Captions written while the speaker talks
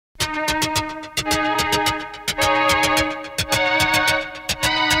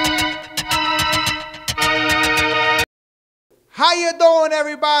How you doing,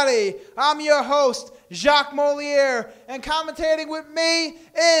 everybody? I'm your host, Jacques Moliere, and commentating with me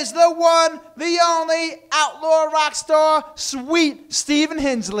is the one, the only outlaw rock star, Sweet Stephen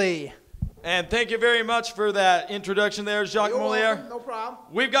Hensley. And thank you very much for that introduction there, Jacques Moliere. No problem.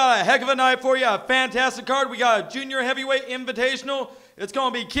 We've got a heck of a night for you, a fantastic card. We got a junior heavyweight invitational. It's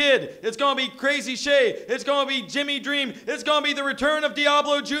going to be Kid. It's going to be Crazy Shay. It's going to be Jimmy Dream. It's going to be the return of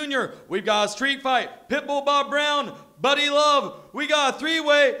Diablo Jr. We've got a street fight, Pitbull Bob Brown, Buddy Love. We got a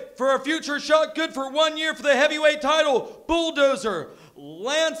three-way for a future shot good for 1 year for the heavyweight title. Bulldozer,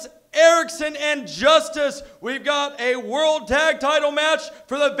 Lance Erickson, and Justice. We've got a world tag title match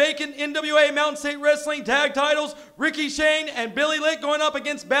for the vacant NWA Mountain State Wrestling tag titles. Ricky Shane and Billy Lick going up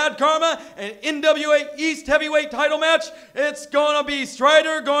against Bad Karma. An NWA East heavyweight title match. It's going to be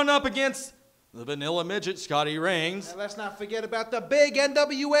Strider going up against the Vanilla Midget, Scotty Reigns. And let's not forget about the big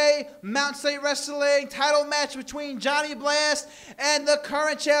NWA Mountain State Wrestling title match between Johnny Blast and the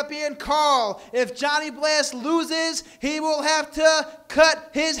current champion, Carl. If Johnny Blast loses, he will have to cut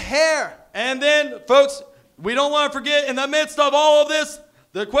his hair. And then, folks, we don't want to forget, in the midst of all of this,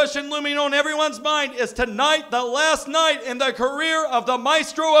 the question looming on everyone's mind is tonight, the last night in the career of the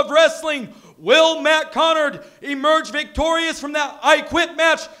maestro of wrestling. Will Matt Connard emerge victorious from that I Quit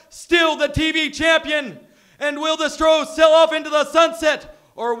match, still the TV champion? And will the Stro sail off into the sunset?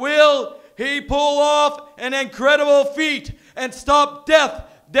 Or will he pull off an incredible feat and stop death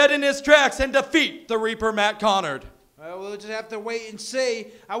dead in his tracks and defeat the Reaper Matt Connard? Well, we'll just have to wait and see.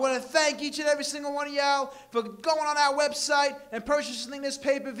 I want to thank each and every single one of y'all for going on our website and purchasing this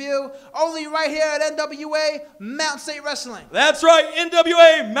pay-per-view, only right here at NWA Mountain State Wrestling. That's right,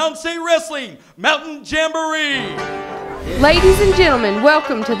 NWA Mountain State Wrestling, Mountain Jamboree. Ladies and gentlemen,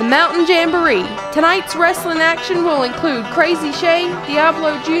 welcome to the Mountain Jamboree. Tonight's wrestling action will include Crazy Shay,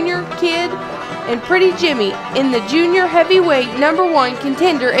 Diablo Jr., Kid, and Pretty Jimmy in the Junior Heavyweight #1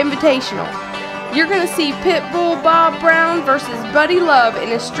 Contender Invitational. You're going to see Pitbull Bob Brown versus Buddy Love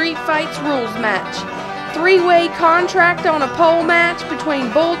in a Street Fights Rules match. Three-way contract on a pole match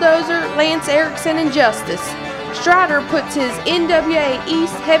between Bulldozer, Lance Erickson, and Justice. Strider puts his NWA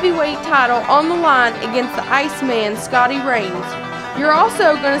East heavyweight title on the line against the Iceman, Scotty Reigns. You're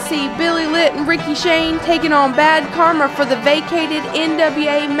also going to see Billy Litt and Ricky Shane taking on Bad Karma for the vacated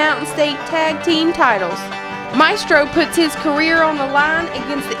NWA Mountain State Tag Team titles. Maestro puts his career on the line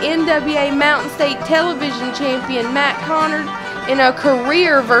against the NWA Mountain State Television Champion Matt Connard in a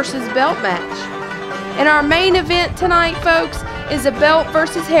career versus belt match. And our main event tonight, folks, is a belt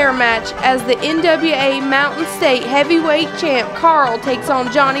versus hair match as the NWA Mountain State Heavyweight Champ Carl takes on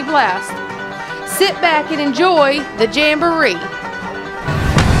Johnny Blast. Sit back and enjoy the Jamboree.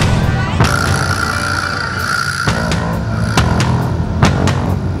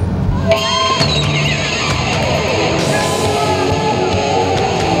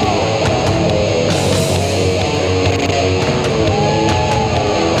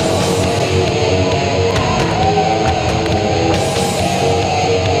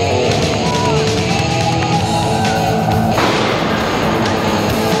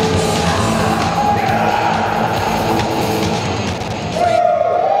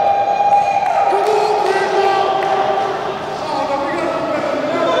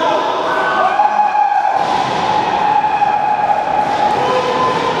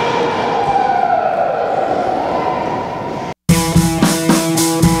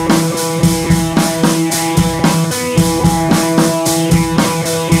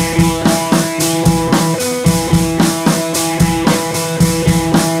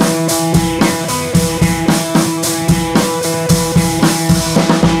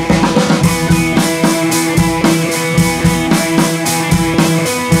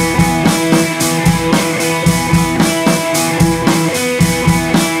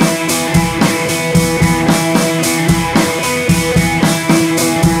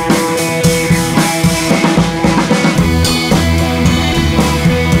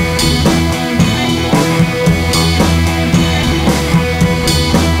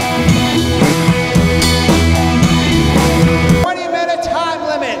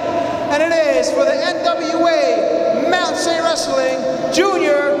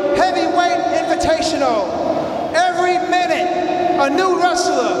 a new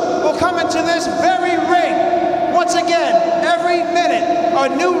wrestler will come into this very ring. Once again, every minute, a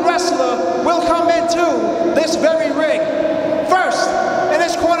new wrestler will come into this very ring. First, in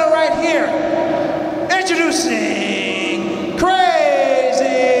this corner right here, introducing Crazy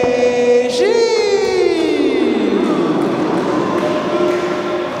She.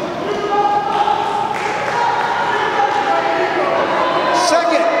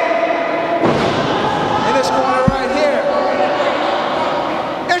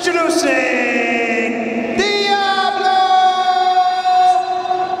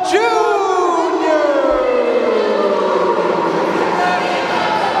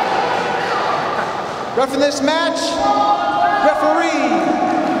 this match, referee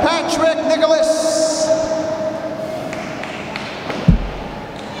Patrick Nicholas.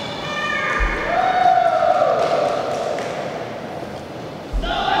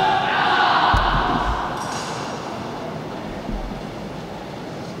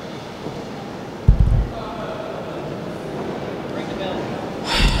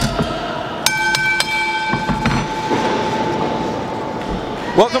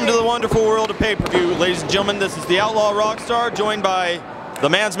 Welcome to the wonderful world of pay-per-view, ladies and gentlemen. This is the Outlaw Rockstar, joined by the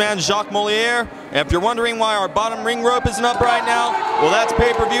man's man, Jacques Moliere. And if you're wondering why our bottom ring rope isn't up right now, well, that's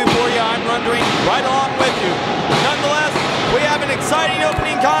pay-per-view for you. I'm wondering right along with you. Nonetheless, we have an exciting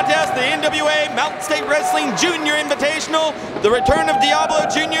opening contest, the NWA Mountain State Wrestling Junior Invitational. The return of Diablo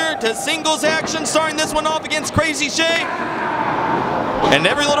Jr. to singles action, starting this one off against Crazy Shay. And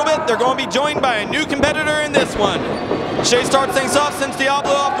every little bit, they're going to be joined by a new competitor in this one. Shay starts things off, sends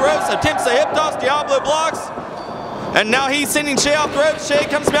Diablo off the ropes, attempts a hip toss, Diablo blocks. And now he's sending Shay off the ropes, Shay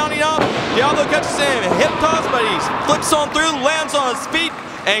comes mounting up, Diablo catches him, hip toss, but he flips on through, lands on his feet,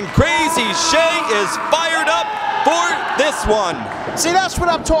 and Crazy Shay is fired up for this one. See, that's what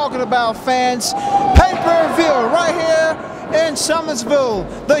I'm talking about, fans. Pay-per-view right here in Summersville,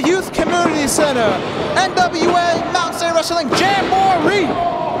 the Youth Community Center, NWA Mountain State Wrestling Jamboree.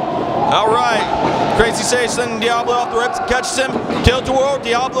 All right, Crazy Shay sending Diablo off the ropes, catches him, tilt-a-whirl,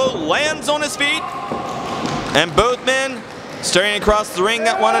 Diablo lands on his feet, and both men staring across the ring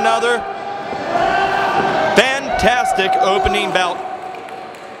at one another. Fantastic opening bout.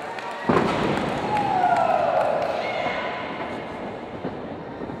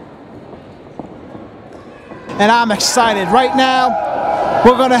 And I'm excited. Right now,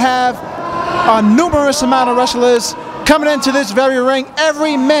 we're gonna have a numerous amount of wrestlers coming into this very ring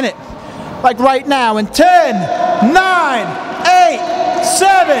every minute. Like right now in 10, 9, 8,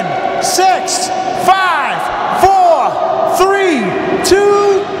 7, 6, 5, 4, 3,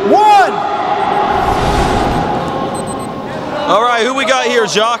 2, 1. All right, who we got here,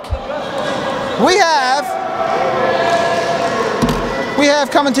 Jacques? We have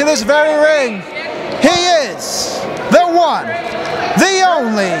coming to this very ring. He is the one, the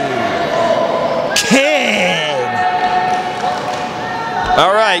only Kid.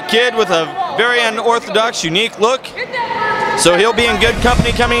 All right, Kid with a very unorthodox, unique look. So he'll be in good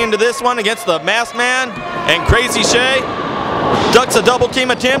company coming into this one against the Masked Man and Crazy Shay. Ducks a double team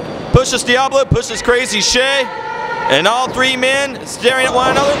attempt, pushes Diablo, pushes Crazy Shay, and all three men staring at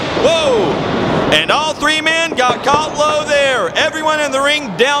one another. Whoa! And all three men got caught low there. Everyone in the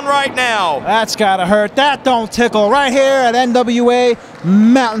ring down right now. That's gotta hurt. That don't tickle. Right here at NWA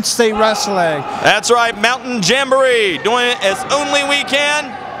Mountain State Wrestling. That's right, Mountain Jamboree, doing it as only we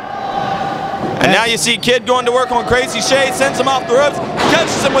can. And now you see Kid going to work on Crazy Shay, sends him off the ropes,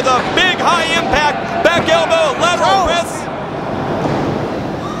 catches him with a big high impact back elbow, lateral press.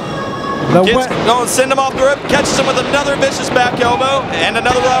 Kid's going to send him off the rope, catches him with another vicious back elbow and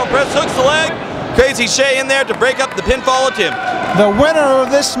another lateral press, hooks the leg. Crazy Shay in there to break up the pinfall attempt. The winner of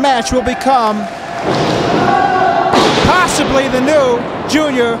this match will become possibly the new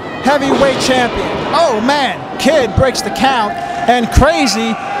junior heavyweight champion. Oh man, Kid breaks the count and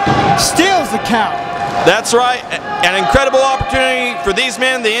Crazy steals the count. That's right, an incredible opportunity for these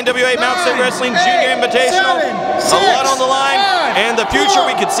men, the NWA Mountain State Wrestling Junior Invitational. A lot on the line, and in the future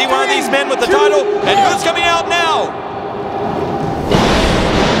we could see one of these men with the title. And who's coming out now?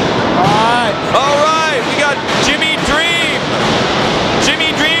 All right, we got Jimmy Dream.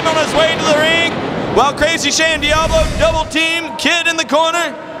 Jimmy Dream on his way to the ring, while Crazy Shay and Diablo double team Kid in the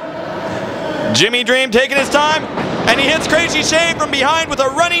corner. Jimmy Dream taking his time, and he hits Crazy Shay from behind with a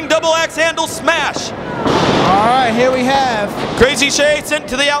running double axe handle smash. All right, here we have Crazy Shay sent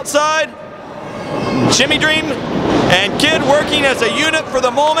to the outside. Jimmy Dream and Kid working as a unit for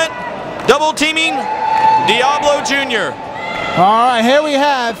the moment, double teaming Diablo Jr. All right, here we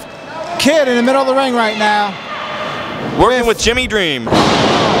have Kid in the middle of the ring right now. Working with Jimmy Dream.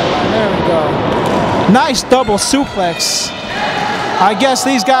 There we go. Nice double suplex. I guess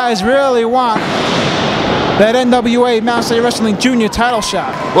these guys really want that NWA Mountain State Wrestling Junior title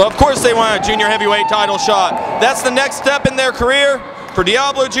shot. Well, of course they want a junior heavyweight title shot. That's the next step in their career. For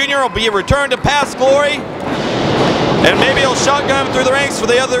Diablo Jr. will be a return to past glory. And maybe he'll shotgun him through the ranks for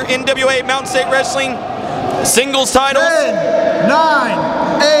the other NWA Mountain State Wrestling singles titles. 10,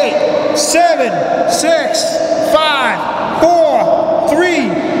 9, 8, 7, 6, 5, 4, 3,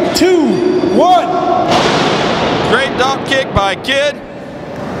 2, 1. Great drop kick by Kid.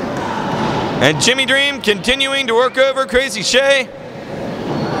 And Jimmy Dream continuing to work over Crazy Shay.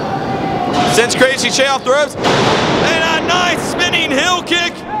 Sends Crazy Shay off the ropes. And a nice spinning heel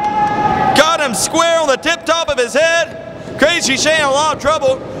kick Got him square on the tip top of his head. Crazy Shay in a lot of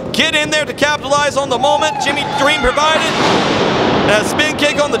trouble. Kid in there to capitalize on the moment. Jimmy Dream provided. And a spin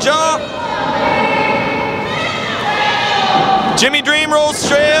kick on the jaw. Jimmy Dream rolls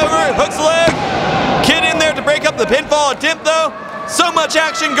straight over, hooks the leg. Kid in there to break up the pinfall attempt though. So much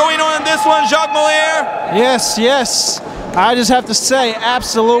action going on in this one, Jacques Moliere. Yes, yes. I just have to say,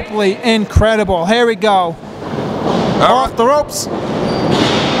 absolutely incredible. Here we go. Off the ropes.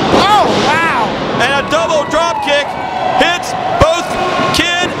 Oh, wow. And a double drop kick hits both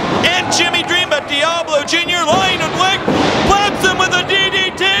Kid and Jimmy Dream, but Diablo Jr. lying in wait, plants him with a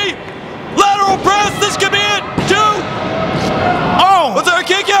DDT. Lateral press, this could be it. 2. Oh. Was there a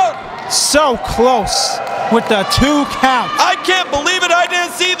kick out? So close with the 2 count. I can't believe it. I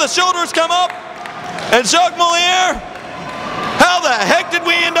didn't see the shoulders come up. And Jacques Moliere, how the heck did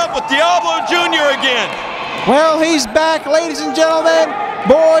we end up with Diablo Jr. again? Well, he's back, ladies and gentlemen,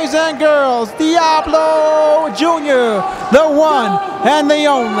 boys and girls. Diablo Jr., the one and the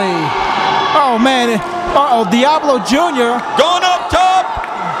only. Oh, man. Uh-oh, Diablo Jr. Going up top,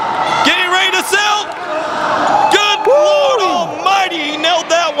 getting ready to sell. Good Lord Almighty, he nailed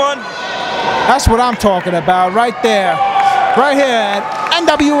that one. That's what I'm talking about right there. Right here at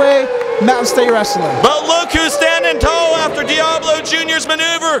NWA Mountain State Wrestling. But look who's standing tall after Diablo Jr.'s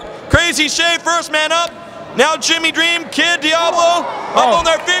maneuver. Crazy Shay, first man up. Now Jimmy Dream, Kid, Diablo up on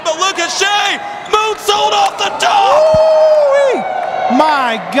their feet, but look at Shay. Moonsault off the top. Ooh-wee.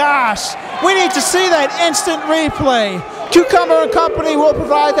 My gosh. We need to see that instant replay. Cucumber and Company will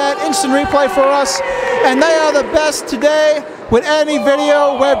provide that instant replay for us. And they are the best today with any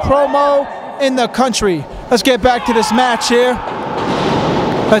video web promo in the country. Let's get back to this match here.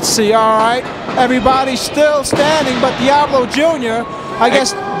 Let's see, all right. Everybody's still standing, but Diablo Jr., I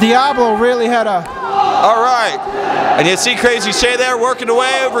guess Diablo really had a... All right. And you see Crazy Shay there working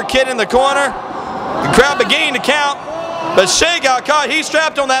away over Kid in the corner. The crowd beginning to count, but Shay got caught. He's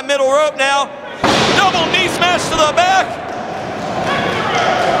trapped on that middle rope now. Double knee smash to the back.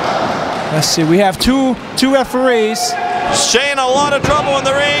 Let's see, we have two referees. Shay in a lot of trouble in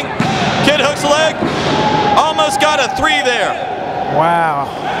the ring. Kid hooks the leg. Almost got a 3 there. Wow,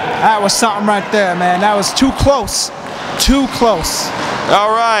 that was something right there, man. That was too close, too close.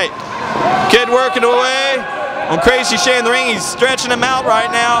 All right, Kid working away on Crazy Shay in the ring. He's stretching him out right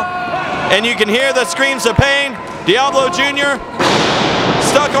now, and you can hear the screams of pain. Diablo Jr.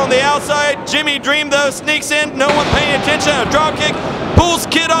 stuck on the outside. Jimmy Dream though sneaks in, no one paying attention. A drop kick, pulls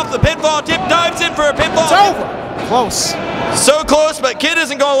Kid off the pinfall tip, dives in for a pinfall. It's over. Close. So close, but Kid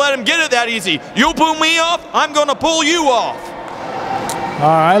isn't going to let him get it that easy. You pull me off, I'm going to pull you off. All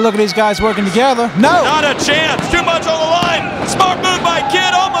right, look at these guys working together. No! Not a chance. Too much on the line. Smart move by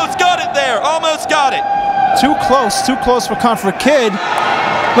Kid. Almost got it there. Almost got it. Too close for comfort. Kid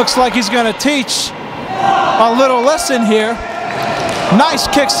looks like he's going to teach a little lesson here. Nice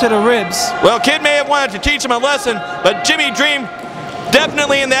kicks to the ribs. Well, Kid may have wanted to teach him a lesson, but Jimmy Dream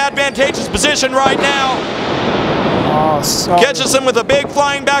definitely in the advantageous position right now. Oh, so catches him with a big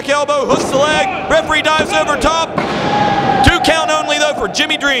flying back elbow, hooks the leg. Referee dives over top. 2 count only though for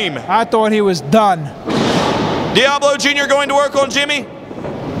Jimmy Dream. I thought he was done. Diablo Jr. going to work on Jimmy.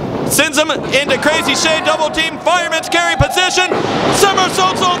 Sends him into Crazy Shay, double team, fireman's carry position.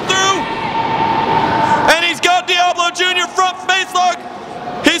 Somersaults on through. And he's got Diablo Jr. front face lock.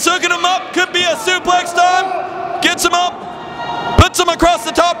 He's hooking him up, could be a suplex time. Gets him up, puts him across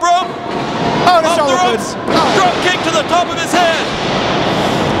the top rope. Oh, that's all good. Drop kick to the top of his head.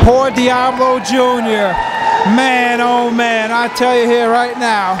 Poor Diablo Jr. Man, oh man, I tell you here right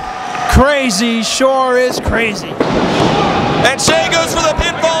now, crazy sure is crazy. And Shay goes for the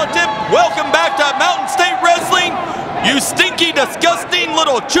pinfall attempt. Welcome back to Mountain State Wrestling, you stinky, disgusting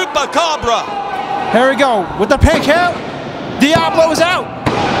little chupacabra. Here we go, with the pin count, Diablo is out.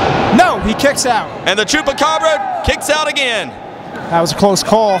 No, he kicks out. And the chupacabra kicks out again. That was a close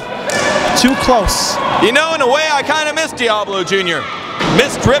call. Too close. You know, in a way, I kind of miss Diablo Jr.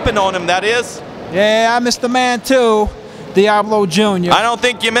 Missed ripping on him, that is. Yeah, I missed the man too, Diablo Jr. I don't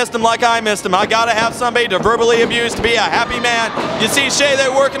think you missed him like I missed him. I gotta have somebody to verbally abuse to be a happy man. You see Shay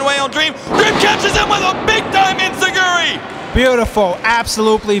there working away on Dream. Dream catches him with a big time enziguri. Beautiful,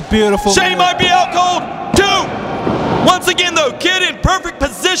 absolutely beautiful. Shay might be out cold. 2. Once again though, Kid in perfect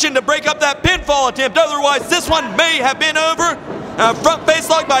position to break up that pinfall attempt. Otherwise, this one may have been over. Front face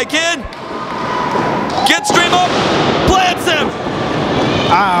lock by Kid. Gets Dream up, plants him.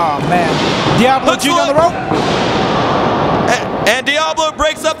 Oh man, Diablo Jr. on the rope. And Diablo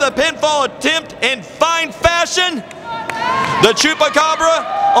breaks up the pinfall attempt in fine fashion. The Chupacabra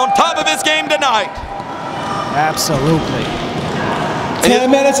on top of his game tonight. Absolutely.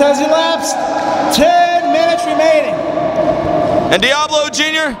 10 minutes has elapsed. 10 minutes remaining. And Diablo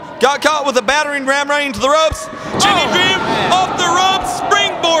Jr. got caught with a battering ram running to the ropes. Jimmy Dream off the ropes,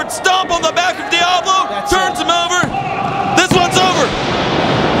 springboard stomp on the back of Diablo, turns him over. This one's over.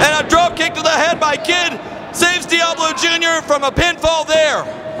 And a drop kick to the head by Kid saves Diablo Jr. from a pinfall there.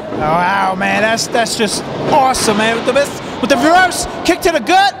 Oh, wow, man, that's just awesome, man. With the reverse kick to the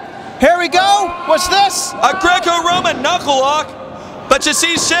gut. Here we go. What's this? A Greco-Roman knuckle lock. But you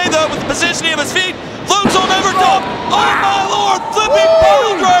see Shea, though, with the positioning of his feet, floats on over top. Oh, my Lord, flipping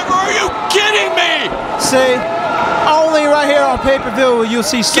pile driver. Are you kidding me? See, only right here on pay-per-view will you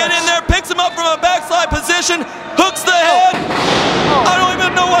see such. Get in there, picks him up from a backslide position, hooks the head. I don't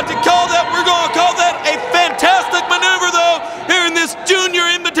even know what to call that. We're going to call that a fantastic maneuver, though, here in this Junior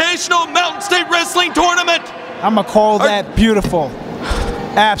Invitational Mountain State Wrestling Tournament. I'm going to call that beautiful.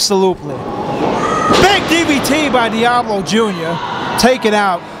 Absolutely. Big DVT by Diablo Jr. Taken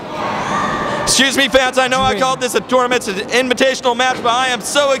out. Excuse me, fans, I know I called this a tournament, it's an invitational match, but I am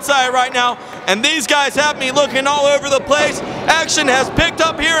so excited right now. And these guys have me looking all over the place. Action has picked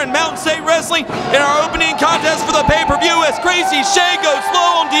up here in Mountain State Wrestling in our opening contest for the pay-per-view as Crazy Shea goes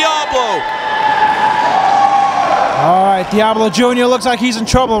slow on Diablo. All right, Diablo Jr. looks like he's in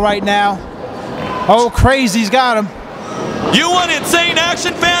trouble right now. Oh, Crazy's got him. You want insane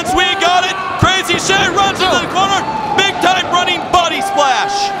action, fans? We got it. Crazy Shea runs into the corner. Big time running body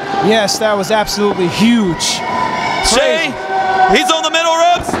splash. Yes, that was absolutely huge. Shea, he's on the middle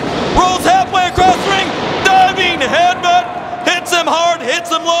ropes. Rolls halfway across the ring. Diving headbutt. Hits him hard, hits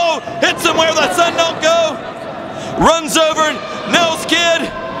him low. Hits him where the sun don't go. Runs over and nails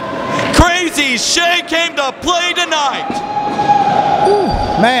Kid. Crazy Shea came to play tonight. Ooh,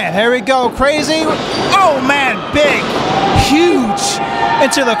 man, here we go. Crazy. Oh, man, big. Huge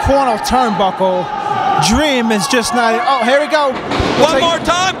into the corner turnbuckle. Dream is just not. Oh, here we go. One more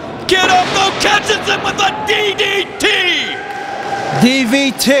time. Get up, though. Catches him with a DDT.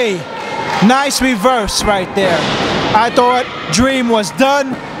 DVT. Nice reverse right there. I thought Dream was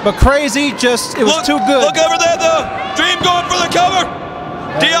done, but Crazy it was too good. Look over there, though. Dream going for the cover.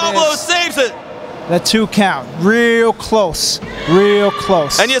 Diablo saves it. The 2 count. Real close. Real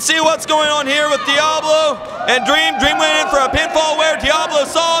close. And you see what's going on here with Diablo and Dream. Dream went in for a pinfall where Diablo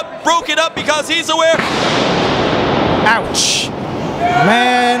saw it, broke it up because he's aware. Ouch.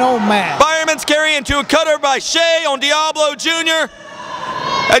 Man, oh man. Fireman's carry into a cutter by Shea on Diablo Jr.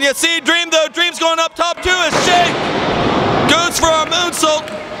 And you see Dream, though. Dream's going up top too as Shea goes for a moonsault.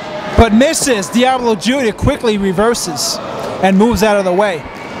 But misses. Diablo Jr. quickly reverses and moves out of the way.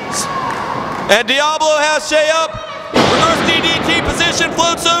 And Diablo has Shea up. Reverse DDT position,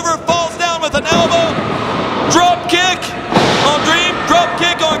 floats over, falls down with an elbow. Drop kick on Dream, drop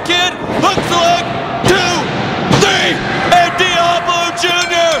kick on Kid, hooks the leg, 2, 3, and Diablo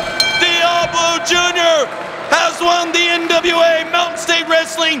Jr. has won the NWA Mountain State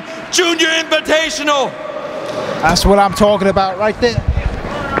Wrestling Junior Invitational. That's what I'm talking about right there.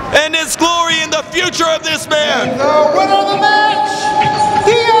 And his glory in the future of this man. And the winner of the match,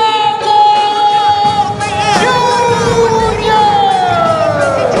 Diablo Jr.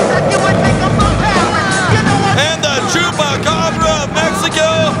 And the Chupacabra of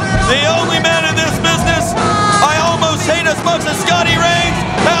Mexico, the only man in this business I almost hate as much as Scotty Reigns,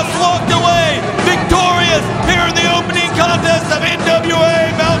 has walked away victorious here in the opening contest of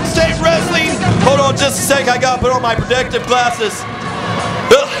NWA Mountain State Wrestling. Hold on just a sec, I gotta put on my protective glasses.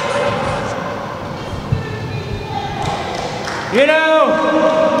 You know,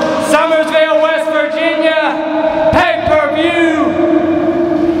 Summersville, West Virginia, pay-per-view.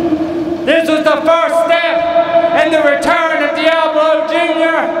 This was the first step in the return of Diablo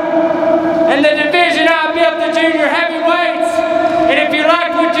Jr. and the division I built, the junior heavyweights. And if you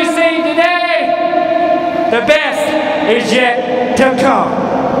like what you see today, the best is yet to come.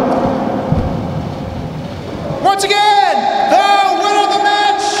 Once again, the winner of the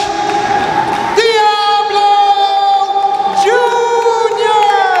match, Diablo Jr.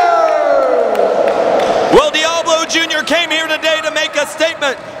 Well, Diablo Jr. came here today to make a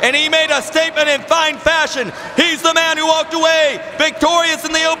statement, and he made a statement in fine fashion. He's the man who walked away victorious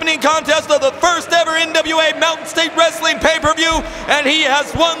in the opening contest of the first ever NWA Mountain State Wrestling pay-per-view, and he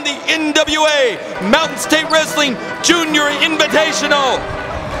has won the NWA Mountain State Wrestling Junior Invitational.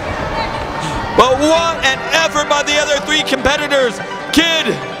 But what an effort by the other 3 competitors.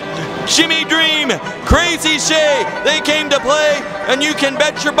 Kid, Jimmy Dream, Crazy Shea, they came to play, and you can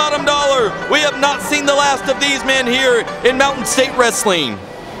bet your bottom dollar we have not seen the last of these men here in Mountain State Wrestling.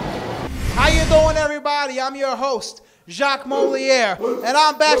 How you doing, everybody? I'm your host, Jacques Moliere. And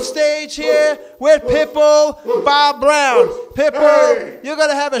I'm backstage here with Pitbull Bob Brown. Pitbull, you're going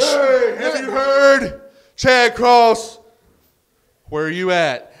to have a... Have you heard? Chad Cross, where are you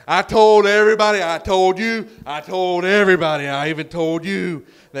at? I told everybody, I told you, I told everybody, I even told you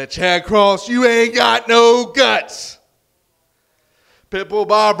that Chad Cross, you ain't got no guts. Pitbull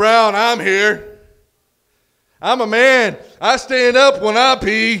Bob Brown, I'm here. I'm a man. I stand up when I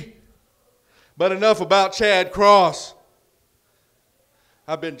pee. But enough about Chad Cross.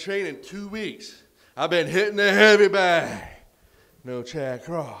 I've been training 2 weeks. I've been hitting the heavy bag. No Chad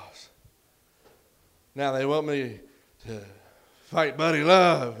Cross. Now they want me to fight Buddy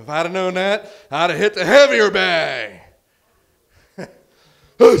Love. If I'd have known that, I'd have hit the heavier bag.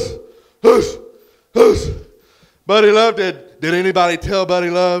 Hush, hush, hush. Buddy Love, did anybody tell Buddy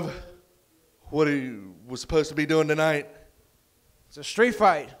Love what he was supposed to be doing tonight? It's a street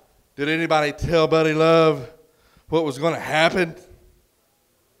fight. Did anybody tell Buddy Love what was going to happen?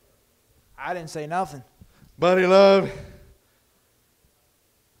 I didn't say nothing. Buddy Love,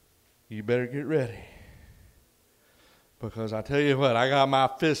 you better get ready. Because I tell you what, I got my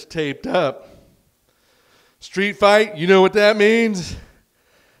fist taped up. Street fight, you know what that means?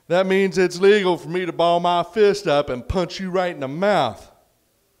 That means it's legal for me to ball my fist up and punch you right in the mouth.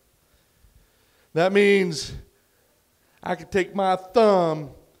 That means I can take my thumb,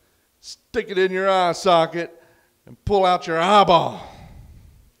 stick it in your eye socket, and pull out your eyeball.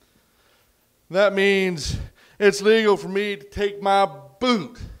 That means it's legal for me to take my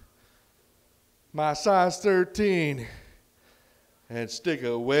boot, my size 13, and stick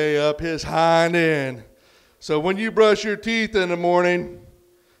it way up his hind end. So when you brush your teeth in the morning,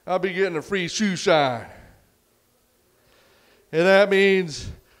 I'll be getting a free shoe shine. And that means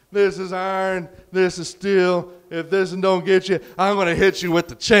this is iron, this is steel. If this one don't get you, I'm going to hit you with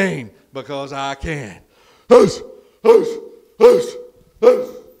the chain because I can. Hush, hush, hush, hush,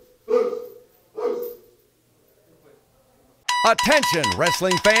 hush. Attention,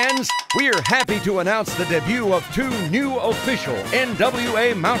 wrestling fans! We are happy to announce the debut of 2 new official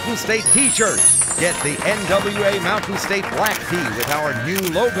NWA Mountain State t-shirts. Get the NWA Mountain State black tee with our new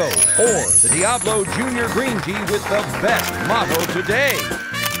logo, or the Diablo Junior green tee with the best motto today.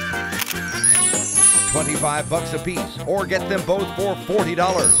 $25 a piece, or get them both for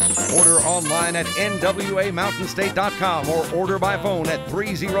 $40. Order online at NWAMountainState.com or order by phone at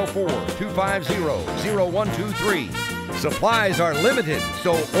 304-250-0123. Supplies are limited,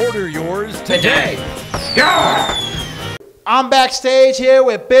 so order yours today. I'm backstage here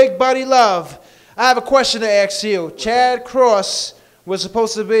with Big Buddy Love. I have a question to ask you. Chad Cross was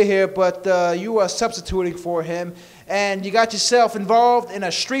supposed to be here, but you are substituting for him, and you got yourself involved in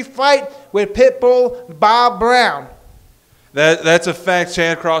a street fight with Pitbull Bob Brown. That's a fact.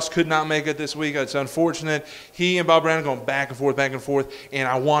 Chad Cross could not make it this week. It's unfortunate. He and Bob Brown are going back and forth, and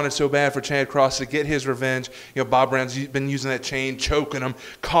I wanted so bad for Chad Cross to get his revenge. You know, Bob Brown's been using that chain, choking him,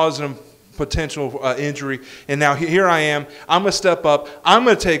 causing him potential injury, and now here I am. I'm going to step up. I'm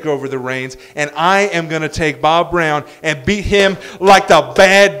going to take over the reins, and I am going to take Bob Brown and beat him like the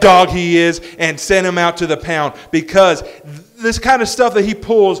bad dog he is and send him out to the pound, because this kind of stuff that he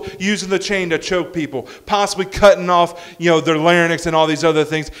pulls using the chain to choke people, possibly cutting off, you know, their larynx and all these other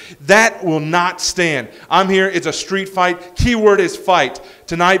things, that will not stand. I'm here. It's a street fight. Keyword is fight.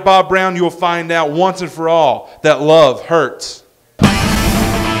 Tonight, Bob Brown, you will find out once and for all that love hurts.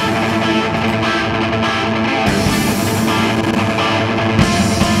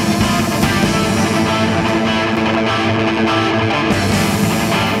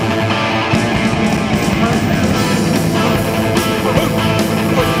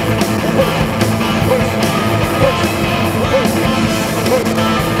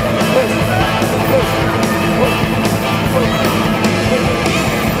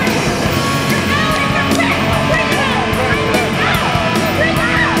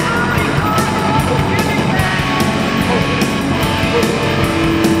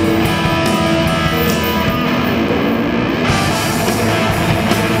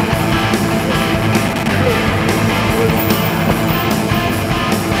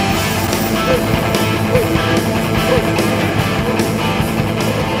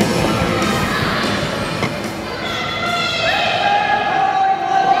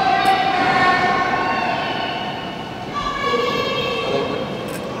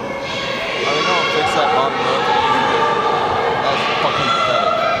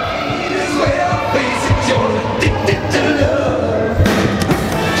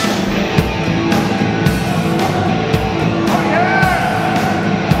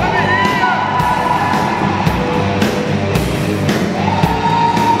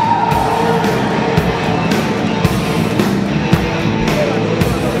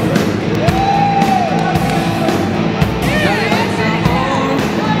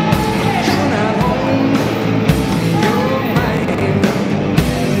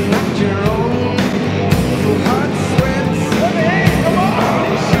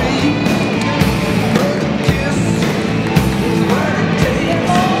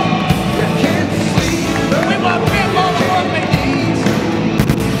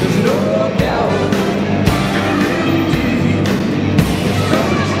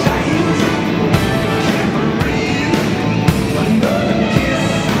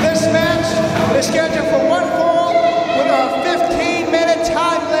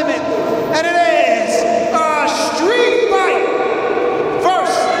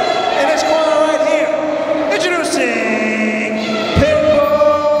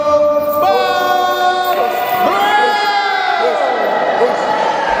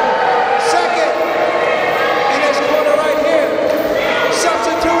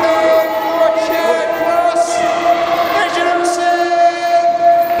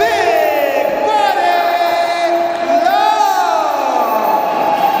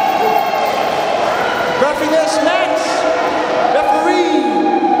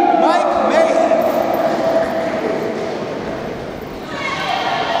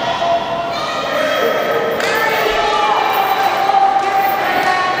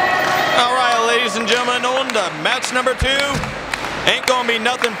 number 2. Ain't gonna be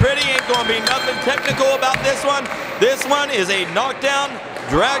nothing pretty, ain't gonna be nothing technical about this one. This one is a knockdown,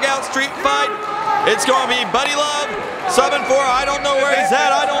 drag-out street fight. It's gonna be Buddy Love subbing for, I don't know where he's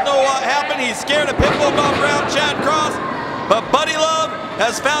at, I don't know what happened. He's scared of Pitbull Bob Brown, Chad Cross. But Buddy Love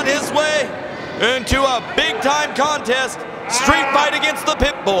has found his way into a big-time contest, street fight against the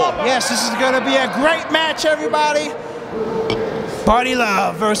Pitbull. Yes, this is gonna be a great match, everybody. Buddy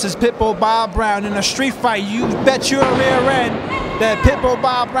Love versus Pitbull Bob Brown in a street fight. You bet your rear end that Pitbull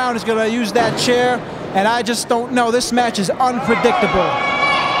Bob Brown is going to use that chair, and I just don't know. This match is unpredictable.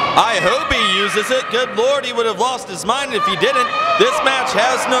 I hope he uses it. Good Lord, he would have lost his mind if he didn't. This match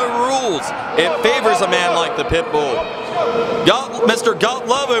has no rules. It favors a man like the Pitbull. Mr. Got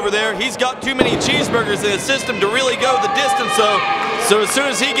Love over there, he's got too many cheeseburgers in his system to really go the distance, so as soon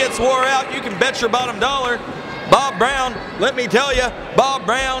as he gets wore out, you can bet your bottom dollar Bob Brown, let me tell you, Bob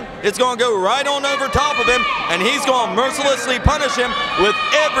Brown is going to go right on over top of him, and he's going to mercilessly punish him with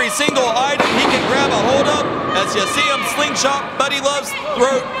every single item he can grab a hold of as you see him slingshot Buddy Love's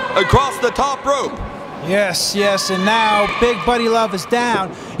throat across the top rope. Yes, yes, and now Big Buddy Love is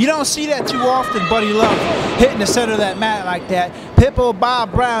down. You don't see that too often, Buddy Love hitting the center of that mat like that. Pitbull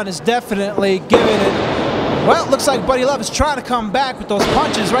Bob Brown is definitely giving it. Well, it looks like Buddy Love is trying to come back with those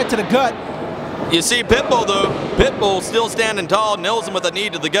punches right to the gut. You see Pitbull though, Pitbull still standing tall, nails him with a knee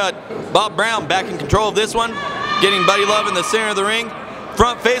to the gut. Bob Brown back in control of this one, getting Buddy Love in the center of the ring.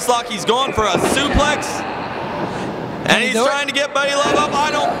 Front face lock, he's going for a suplex. And he's trying to get Buddy Love up.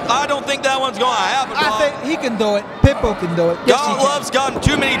 I don't think that one's going to happen, Bob. I think he can do it. Pitbull can do it. Yes, God Love's gotten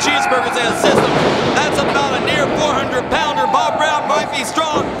too many cheeseburgers in his system. That's about a near 400-pounder. Bob Brown might be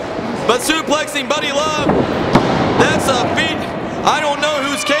strong, but suplexing Buddy Love, that's a feat I don't know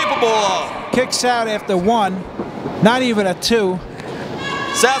who's capable of. Kicks out after 1, not even a 2.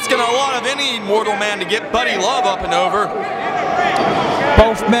 It's asking a lot of any mortal man to get Buddy Love up and over.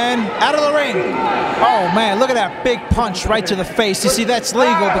 Both men out of the ring. Oh man, look at that big punch right to the face. You see, that's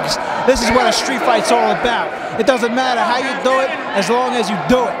legal because this is what a street fight's all about. It doesn't matter how you do it as long as you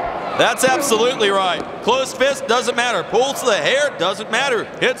do it. That's absolutely right. Closed fist doesn't matter. Pulls the hair doesn't matter.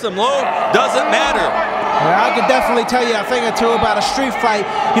 Hits him low doesn't matter. Well, I could definitely tell you a thing or two about a street fight.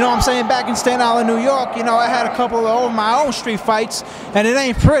 You know what I'm saying? Back in Staten Island, New York, you know, I had a couple of my own street fights, and it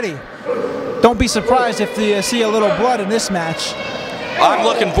ain't pretty. Don't be surprised if you see a little blood in this match. I'm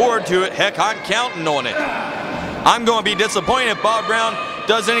looking forward to it. Heck, I'm counting on it. I'm going to be disappointed if Bob Brown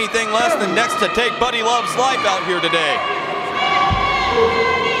does anything less than next to take Buddy Love's life out here today.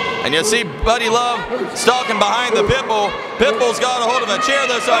 And you see Buddy Love stalking behind the Pitbull. Pitbull's got a hold of a chair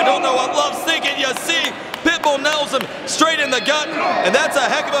though, so I don't know what Love's thinking. You see Pitbull nails him straight in the gut, and that's a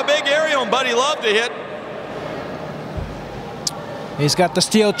heck of a big area on Buddy Love to hit. He's got the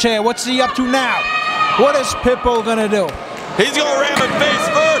steel chair. What's he up to now? What is Pitbull gonna do? He's gonna ram him face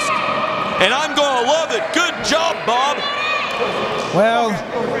first, and I'm gonna love it. Good job, Bob. Well,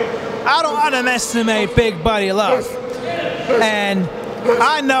 I don't underestimate Big Buddy Love, and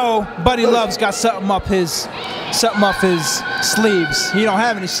I know Buddy Love's got something up his sleeves. He don't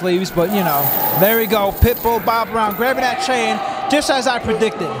have any sleeves, but you know, there we go. Pitbull Bob Brown grabbing that chain, just as I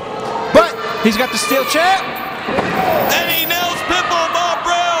predicted. But he's got the steel chair, and he nails Pitbull Bob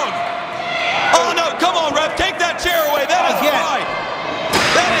Brown. Oh no! Come on, ref, take that chair away. That is right.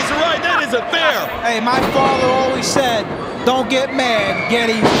 That is right. That isn't fair. Hey, my father always said, "Don't get mad, get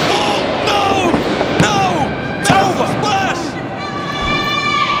even." Oh no! No! It's over. Splash!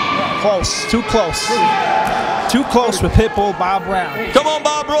 Close, too close. Too close with Pitbull Bob Brown. Come on,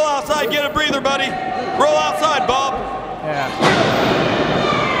 Bob, roll outside, get a breather, buddy. Roll outside, Bob. Yeah.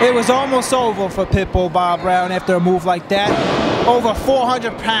 It was almost over for Pitbull Bob Brown after a move like that. Over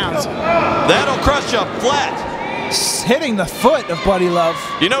 400 pounds. That'll crush you flat. Hitting the foot of Buddy Love.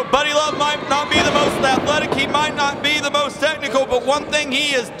 You know, Buddy Love might not be the most athletic, he might not be the most technical, but one thing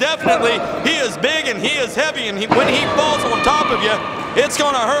he is definitely, he is big and he is heavy, and when he falls on top of you, it's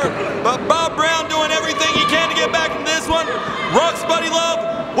gonna hurt. But Bob Brown doing everything he can to get back in this one. Rocks Buddy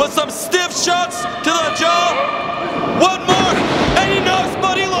Love with some stiff shots to the jaw. One more, and he knocks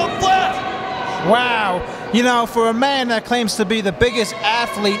Buddy Love flat. Wow. You know, for a man that claims to be the biggest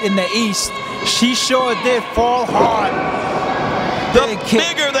athlete in the East, she sure did fall hard. The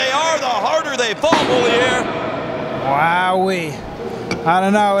bigger they are, the harder they fall, Moliere. Wowee. I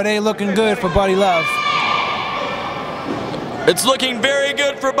don't know, it ain't looking good for Buddy Love. It's looking very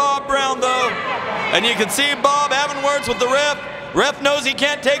good for Bob Brown, though. And you can see Bob having words with the ref. Ref knows he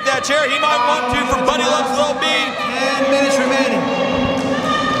can't take that chair. He might want to for Buddy Love's well-being. 10 minutes remaining.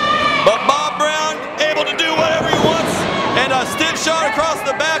 But Bob Brown able to do whatever he wants. And a stiff shot across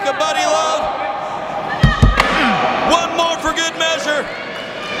the back of Buddy Love. here.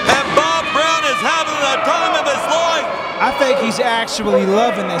 And Bob Brown is having the time of his life. I think he's actually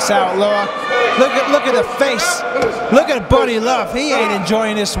loving this, Outlaw. Look at the face. Look at Buddy Love. He ain't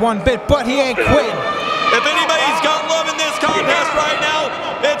enjoying this one bit, but he ain't quitting. If anybody's got love in this contest right now,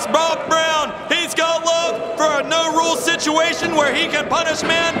 it's Bob Brown. He's got love for a no-rule situation where he can punish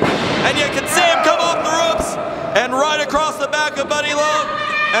men, and you can see him come off the ropes and right across the back of Buddy Love,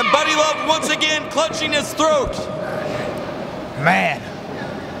 and Buddy Love once again clutching his throat. Man.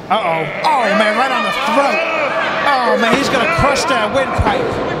 Uh-oh. Oh, man, right on the throat. Oh, man, he's going to crush that windpipe.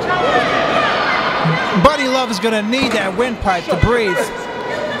 Buddy Love is going to need that windpipe to breathe.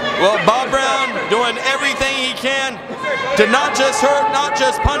 Well, Bob Brown doing everything he can to not just hurt, not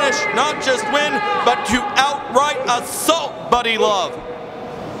just punish, not just win, but to outright assault Buddy Love.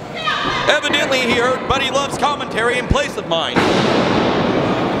 Evidently, he heard Buddy Love's commentary in place of mine.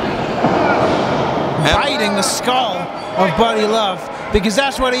 Biting the skull of Buddy Love, because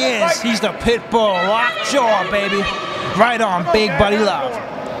that's what he is. He's the pit bull, lockjaw, baby. Right on, big Buddy Love.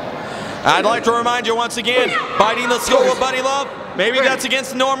 I'd like to remind you once again, biting the skull of Buddy Love, maybe that's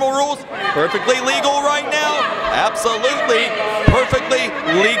against normal rules. Perfectly legal right now. Absolutely perfectly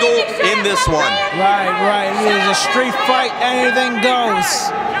legal in this one. Right. It is a street fight. Anything goes.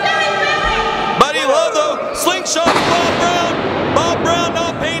 Buddy Love, though, slingshots Bob Brown. Bob Brown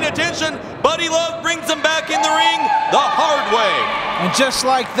not paying attention. Buddy Love brings him back in the ring the hard way. And just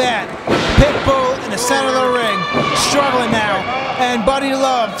like that, Pitbull in the center of the ring, struggling now. And Buddy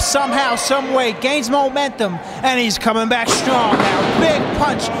Love somehow, some way gains momentum, and he's coming back strong now. Big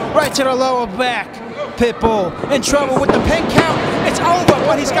punch right to the lower back. Pitbull in trouble with the pin count. It's over,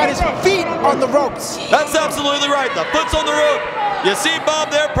 but he's got his feet on the ropes. That's absolutely right. The foot's on the rope. You see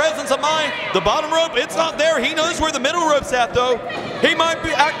Bob there, presence of mind. The bottom rope, it's not there. He knows where the middle rope's at, though. He might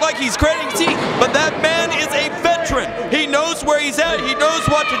act like he's crazy, but that man is a veteran. He knows where he's at. He knows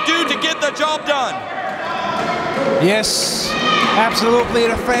what to do to get the job done. Yes, absolutely.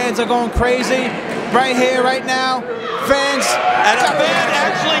 The fans are going crazy right here, right now. Fans. And a fan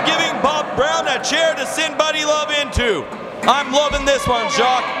actually giving Bob Brown a chair to send Buddy Love into. I'm loving this one,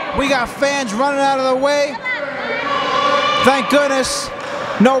 Jacques. We got fans running out of the way. Thank goodness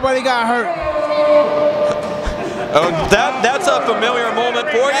nobody got hurt. Oh, that's a familiar moment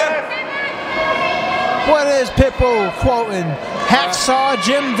for you. What is Pitbull quoting? Hacksaw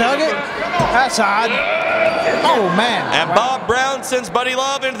Jim Duggan? That's odd. Oh, man. And Bob Brown sends Buddy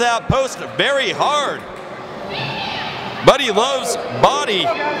Love into that post very hard. Buddy Love's body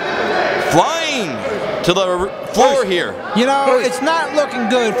flying to the floor here. You know, it's not looking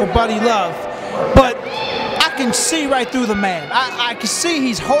good for Buddy Love, but I can see right through the man. I can see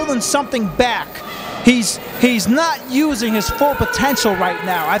he's holding something back. He's not using his full potential right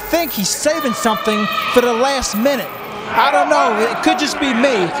now. I think he's saving something for the last minute. I don't know, it could just be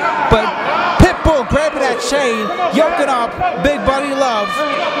me, but Pitbull grabbing that chain, yoking up big Buddy Love.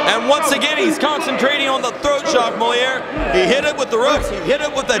 And once again, he's concentrating on the throat shock, Moliere. He hit it with the ropes, he hit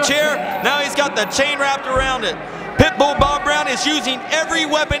it with the chair, now he's got the chain wrapped around it. Pitbull Bob Brown is using every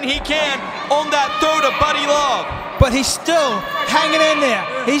weapon he can on that throat of Buddy Love. But he's still hanging in there.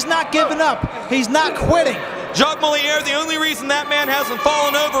 He's not giving up. He's not quitting. Jacques Moliere, the only reason that man hasn't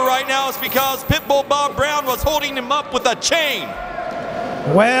fallen over right now is because Pitbull Bob Brown was holding him up with a chain.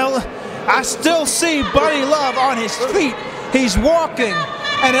 Well, I still see Buddy Love on his feet. He's walking,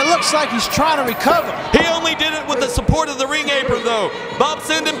 and it looks like he's trying to recover. He only did it with the support of the ring apron, though. Bob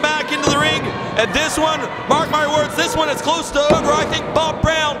sent him back into the ring, and this one, mark my words, this one is close to over. I think Bob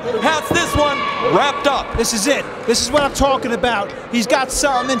Brown has this one wrapped up. This is it. This is what I'm talking about. He's got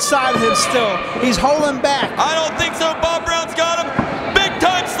something inside of him still. He's holding back. I don't think so. Bob Brown's got him. Big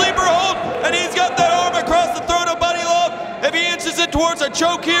time sleeper hold, and he's got that arm across the throat of Buddy Love. If he inches it towards a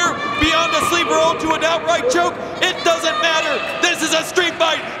choke here, beyond a sleeper hold to an outright choke, it doesn't matter. This is a street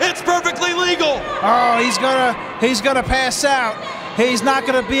fight. It's perfectly legal. Oh, he's gonna pass out. He's not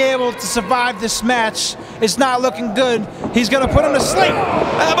gonna be able to survive this match. It's not looking good. He's gonna put him to sleep.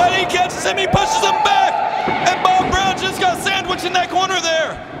 But he catches him, he pushes him back, and Bob Brown just got sandwiched in that corner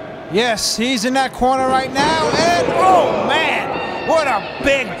there. Yes, he's in that corner right now, and oh man, what a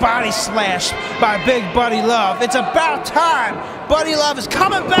big body slash by Big Buddy Love. It's about time. Buddy Love is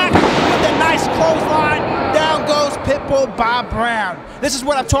coming back with a nice clothesline. Down goes Pitbull Bob Brown. This is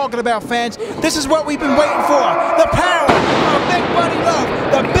what I'm talking about, fans. This is what we've been waiting for. The power of Big Buddy Love,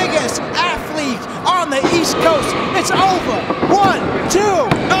 the biggest athlete on the East Coast. It's over. 1, 2.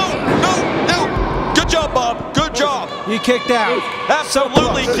 No. Good job, Bob. Good job. He kicked out.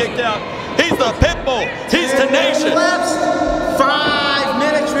 Absolutely kicked out. He's the Pitbull. He's tenacious. 5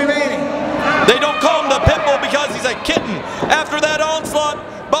 minutes remaining. They don't call him the Pitbull because he's a kitten. After that onslaught,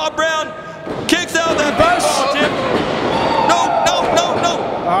 Bob Brown kicks out that Pitbull tip. No.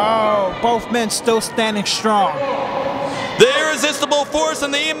 Oh, both men still standing strong. The irresistible force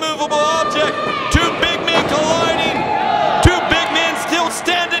and the immovable object. Two big men colliding. Two big men still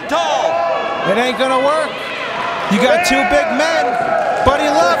standing tall. It ain't gonna work. You got two big men. Buddy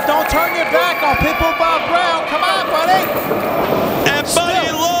Love, don't turn your back on Pitbull Bob Brown. Come on, buddy. And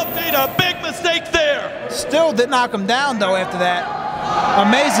Buddy Love made a big mistake there. Still did knock him down, though, after that.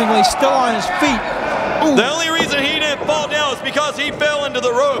 Amazingly, still on his feet. Ooh. The only reason he didn't fall down is because he fell into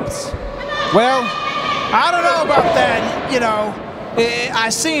the ropes. Well, I don't know about that. You know, I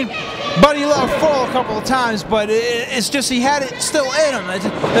seen Buddy Love fall a couple of times, but it's just he had it still in him.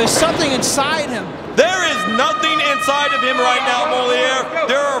 There's something inside him. There is nothing inside of him right now, Moliere.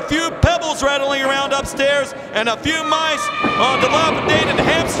 There are a few pebbles rattling around upstairs and a few mice on a dilapidated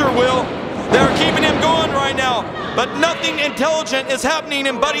hamster wheel that are keeping him going right now. But nothing intelligent is happening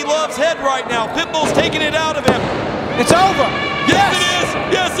in Buddy Love's head right now. Pitbull's taking it out of him. It's over. Yes, it is.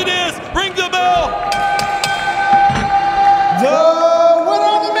 Yes, it is. Ring the bell. The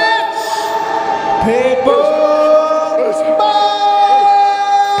winner of the match, Pitbull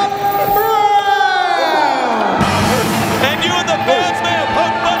Bob Brown. And you and the fans may have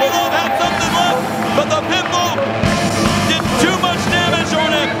hoped Buddy Love had something left, but the Pitbull did too much damage on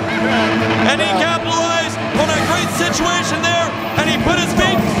him. And he capitalized on a great situation there, and he put his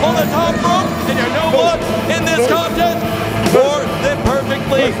feet on the top rope. And you know what? In this contest, more than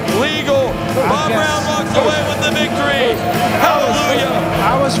perfectly legal. Bob Brown walks away with the victory. Hallelujah.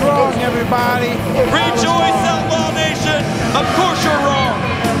 I was wrong, everybody. Rejoice, Outlaw Nation. Of course you're wrong.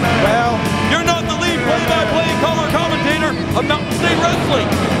 Well, You're not the lead play-by-play color commentator of Mountain State Wrestling.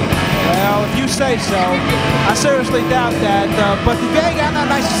 well, if you say so. I seriously doubt that. But if you ain't got nothing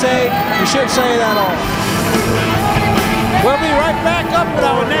nice to say, you should say that all. We'll be right back up with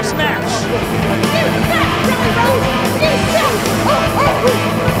our next match.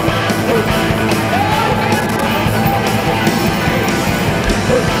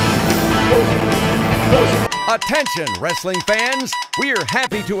 Attention, wrestling fans! We are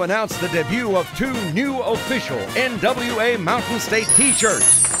happy to announce the debut of two new official NWA Mountain State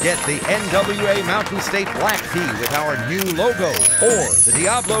t-shirts. Get the NWA Mountain State black tee with our new logo, or the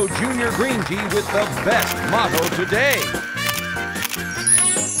Diablo Junior green tee with the best motto today.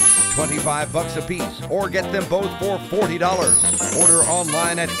 $25 a piece, or get them both for $40. Order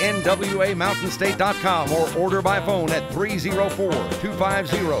online at nwamountainstate.com or order by phone at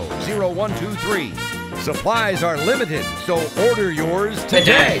 304-250-0123. Supplies are limited, so order yours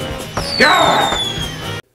today. Go!